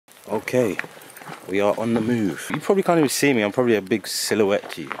Okay, we are on the move. You probably can't even see me, I'm probably a big silhouette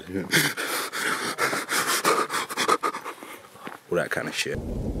to you. All that kind of shit.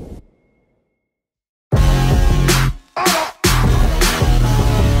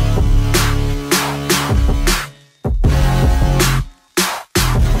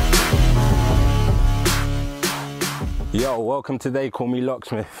 Yo, welcome to They Call Me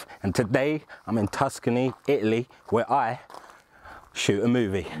Locksmith, and today I'm in Tuscany, Italy, where I shoot a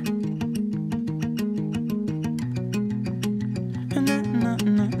movie.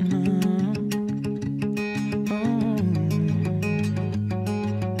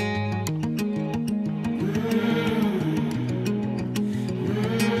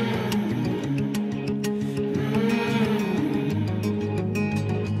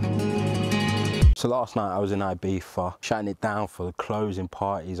 So last night I was in Ibiza, shutting it down for the closing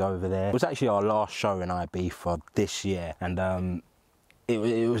parties over there. It was actually our last show in Ibiza this year, and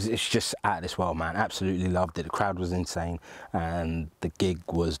it's just out of this world, man. Absolutely loved it. The crowd was insane, and the gig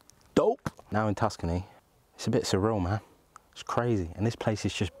was dope. Now in Tuscany, it's a bit surreal, man. It's crazy, and this place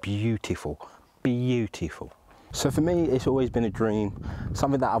is just beautiful, beautiful. So for me, it's always been a dream,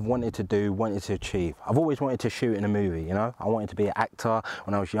 something that I've wanted to do, wanted to achieve. I've always wanted to shoot in a movie, you know? I wanted to be an actor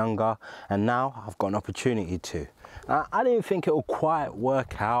when I was younger, and now I've got an opportunity to. I didn't think it would quite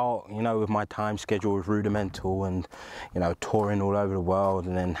work out, you know, with my time schedule with Rudimental and, you know, touring all over the world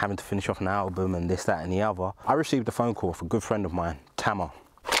and then having to finish off an album and this, that and the other. I received a phone call from a good friend of mine, Tamer.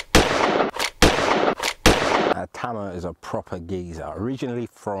 Tamer is a proper geezer, originally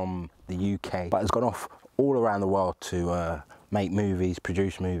from the UK, but has gone off all around the world to make movies,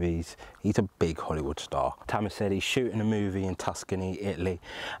 produce movies. He's a big Hollywood star. Tamer said he's shooting a movie in Tuscany, Italy,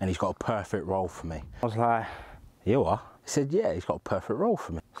 and he's got a perfect role for me. I was like, you are? He said, yeah, he's got a perfect role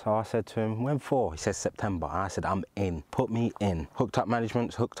for me. So I said to him, when for? He said, September. And I said, I'm in. Put me in. Hooked up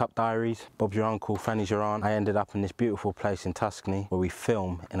managements, hooked up diaries. Bob's your uncle, Fanny's your aunt. I ended up in this beautiful place in Tuscany where we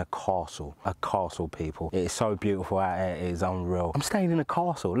film in a castle. A castle, people. It is so beautiful out here, it is unreal. I'm staying in a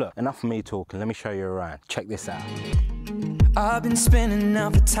castle. Look, enough of me talking. Let me show you around. Check this out. I've been spending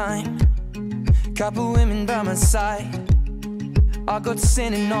out the time. Couple women by my side. I got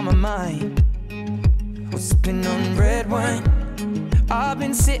sinning on my mind. Was sipping on red wine. I've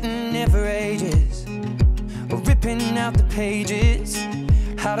been sitting there for ages, ripping out the pages.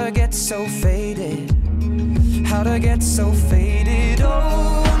 How'd I get so faded? How'd I get so faded?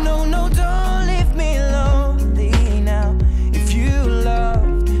 Oh, no, no, don't leave me lonely now. If you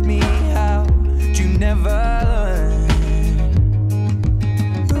loved me, how'd you never learn?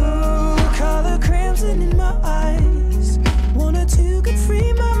 Oh, color crimson in my eyes. One or two could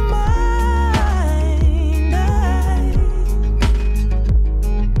free my mind.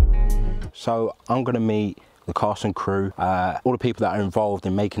 So I'm gonna meet the cast and crew, all the people that are involved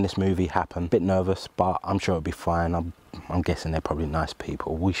in making this movie happen. Bit nervous, but I'm sure it'll be fine. I'm guessing they're probably nice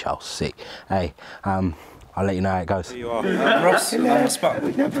people. We shall see. Hey, I'll let you know how it goes. Here you are. Ross, on the spot.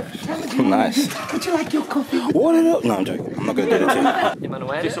 Nice. Would you like your coffee? What? No, I'm joking. I'm not gonna do it to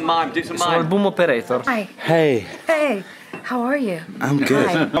you. Do some mime, do some mime. Boom operator. Hi. Hey. Hey. How are you? I'm good.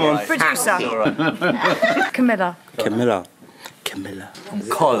 Hi. Come on. Producer. Camilla. Camilla. Camilla.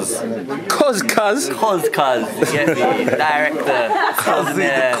 Coz. Coz. Coz. Get me. Director. Cozzy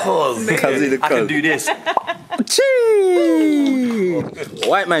the Coz. Cozzy the Coz. I can do this. Chee!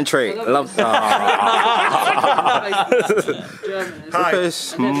 White man trait. Love that. Hi.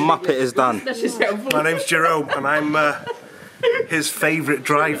 This Muppet is done. My name's Jerome and I'm his favourite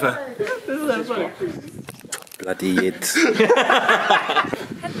driver. Bloody it.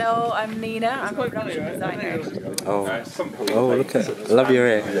 Hello, I'm Nina. I'm a production designer. Oh, look at, love your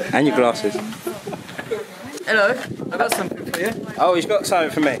hair and your glasses. Hello, I've got something for you. Oh, he's got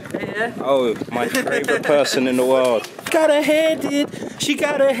something for me. Yeah. Oh, my favourite person in the world. Got her hair did. She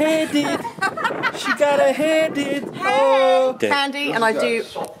got her hair did. She got her hair did. Oh. Candy, and I do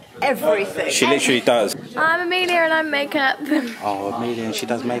everything. She literally does. I'm Amelia and I'm makeup. Oh, Amelia, and she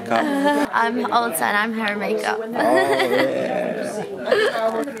does makeup. I'm Olta and I'm hair makeup. Oh, yeah.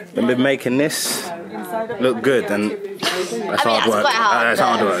 I've been making this look good, and that's hard work. Quite hard. That's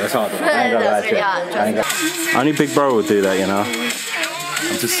hard work. That's hard work. I ain't gonna lie to you. Only Big Bro would do that, you know.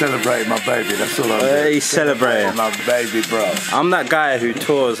 I'm just celebrating my baby, that's all I'm doing. He's celebrating. My baby, bro. I'm that guy who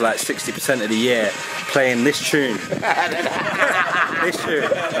tours like 60% of the year playing this tune. This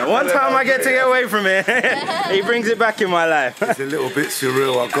tune. And one time I get to get away from it, he brings it back in my life. It's a little bit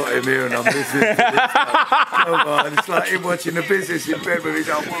surreal. I've got him here and I'm listening to this. Come on, it's like him watching The Business in bed with his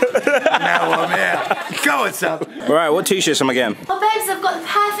old woman. And now I'm here. Go on, son. Right, what t-shirts am I getting? Oh, babes, I've got the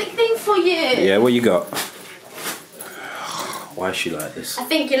perfect thing for you. Yeah, what you got? Why is she like this? I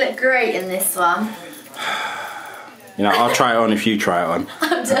think you look great in this one. You know, I'll try it on if you try it on.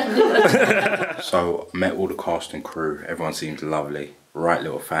 I'm definitely. So, met all the cast and crew. Everyone seems lovely. Right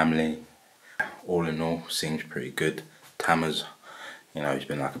little family. All in all, seems pretty good. Tamer's, you know, he's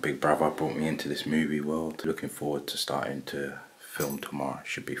been like a big brother. Brought me into this movie world. Looking forward to starting to film tomorrow.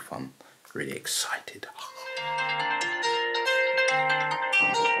 Should be fun. Really excited.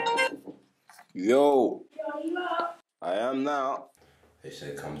 Yo! I am now. They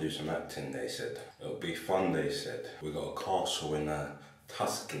said come do some acting, they said. It'll be fun, they said. We got a castle in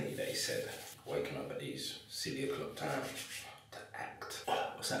Tuscany, they said. Waking up at these silly o'clock times to act.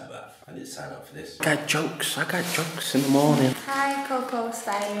 What's that about? I didn't sign up for this. I got jokes in the morning. Hi, Coco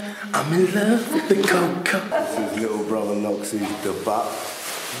style. I'm in love with the Coco. This is little brother Locksmith Rudimental.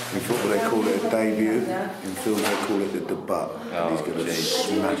 In football they call it a debut, in film they call it the debut. And he's going to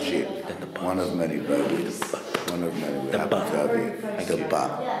smash it. One of many, baby. One of many. We're happy to have you. Debut.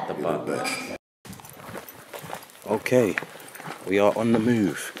 You're the best. Okay, we are on the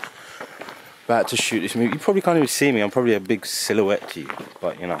move. About to shoot this movie. You probably can't even see me. I'm probably a big silhouette to you,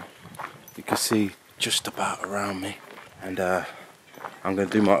 but you know, you can see just about around me. And I'm gonna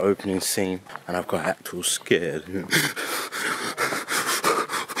do my opening scene, and I've got actual scared.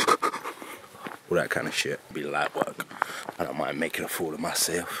 All that kind of shit. Be light work. I don't mind making a fool of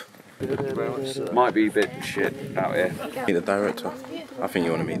myself. Might be a bit shit out here. Meet the director. I think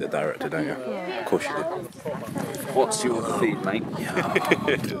you want to meet the director, don't you? Of course you do. What's your feed, mate? Yeah.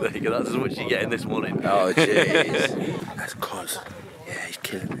 There you go, that's as much as you get in this morning. Oh, jeez. That's Coz. Yeah, he's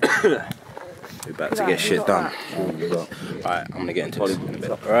killing it. We're about to get shit done. Alright, I'm gonna get into this in a bit.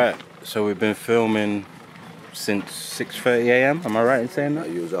 Alright, so we've been filming since 6:30 AM, am I right in saying that?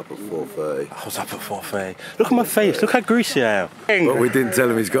 You was up at 4:30. I was up at 4:30. Look at my face, look how greasy I am. But we didn't tell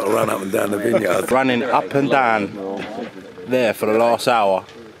him he's got to run up and down the vineyard. Running up and down there for the last hour.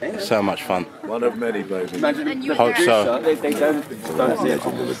 So much fun. One of many, baby. Hope so. They don't. The legend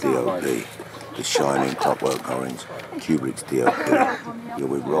of the DOP. The shining top work orange. Kubrick's DOP. You're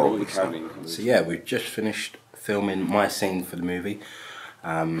with Roll. So yeah, we've just finished filming my scene for the movie.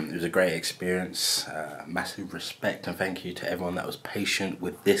 It was a great experience. Massive respect and thank you to everyone that was patient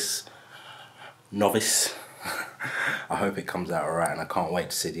with this novice. I hope it comes out alright, and I can't wait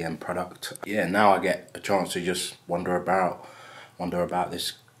to see the end product. Yeah, now I get a chance to just wander about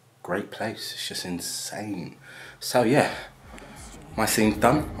this great place. It's just insane. So yeah, my scene's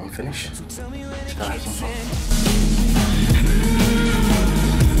done. I'm finished. Let's go have some fun.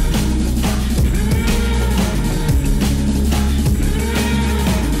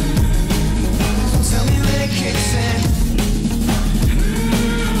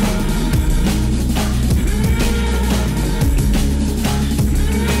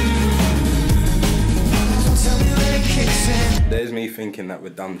 There's me thinking that we're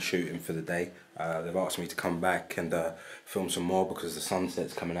done shooting for the day. They've asked me to come back and film some more because the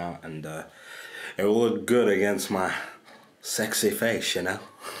sunset's coming out, and it will look good against my sexy face, you know.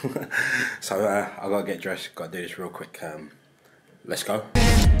 So I gotta get dressed, gotta do this real quick. Let's go.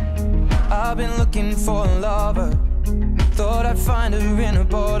 I've been looking for a lover, thought I'd find her in a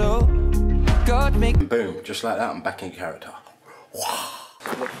bottle. God make. Boom, just like that, I'm back in character.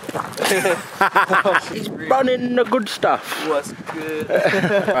 He's running the good stuff. What's good?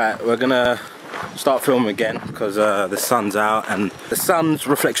 Right, we're gonna start filming again because the sun's out, and the sun's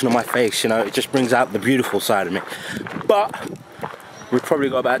reflection on my face, you know, it just brings out the beautiful side of me. But we've probably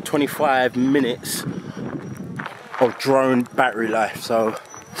got about 25 minutes of drone battery life, so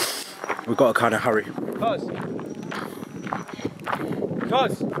we've got to kind of hurry. Coz!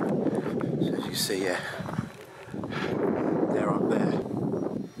 Coz! So as you see, yeah, they're up there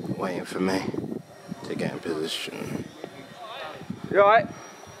waiting for me to get in position. You alright?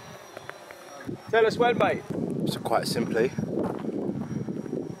 Tell us when, mate. So quite simply,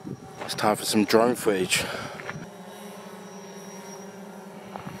 it's time for some drone footage.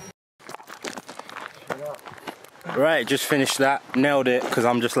 Right, just finished that, nailed it, because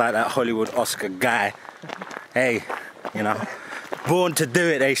I'm just like that Hollywood Oscar guy. Hey, you know, born to do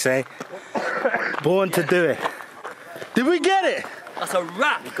it, they say. Born to do it. Did we get it? That's a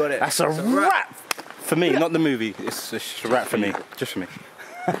wrap. You got it. That's a wrap for me, not the movie. It's just a wrap for me, just for me.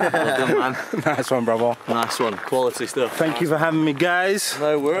 Well done, man. Nice one, brother. Nice one. Quality stuff. Thank you for having me, guys.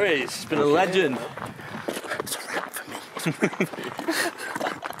 No worries. It's been a legend. It's a wrap for me.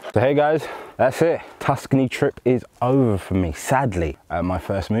 So hey guys, that's it. Tuscany trip is over for me, sadly. My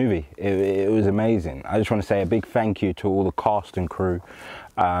first movie. It was amazing. I just want to say a big thank you to all the cast and crew,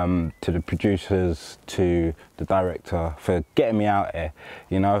 to the producers, to the director for getting me out here,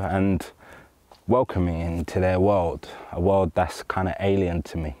 you know, and welcome me into their world, a world that's kind of alien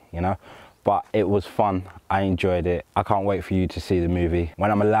to me, you know? But it was fun, I enjoyed it. I can't wait for you to see the movie.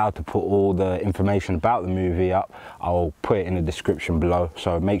 When I'm allowed to put all the information about the movie up, I'll put it in the description below,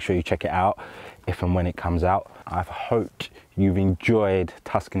 so make sure you check it out if and when it comes out. I've hoped you've enjoyed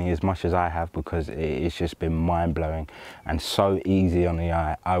Tuscany as much as I have, because it's just been mind-blowing and so easy on the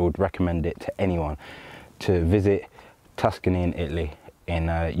eye. I would recommend it to anyone to visit Tuscany in Italy, in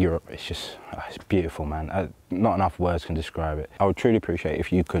Europe. It's just, it's beautiful, man. Not enough words can describe it. I would truly appreciate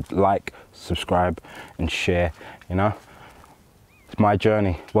if you could like, subscribe and share, you know? It's my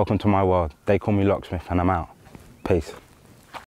journey. Welcome to my world. They call me Locksmith and I'm out. Peace.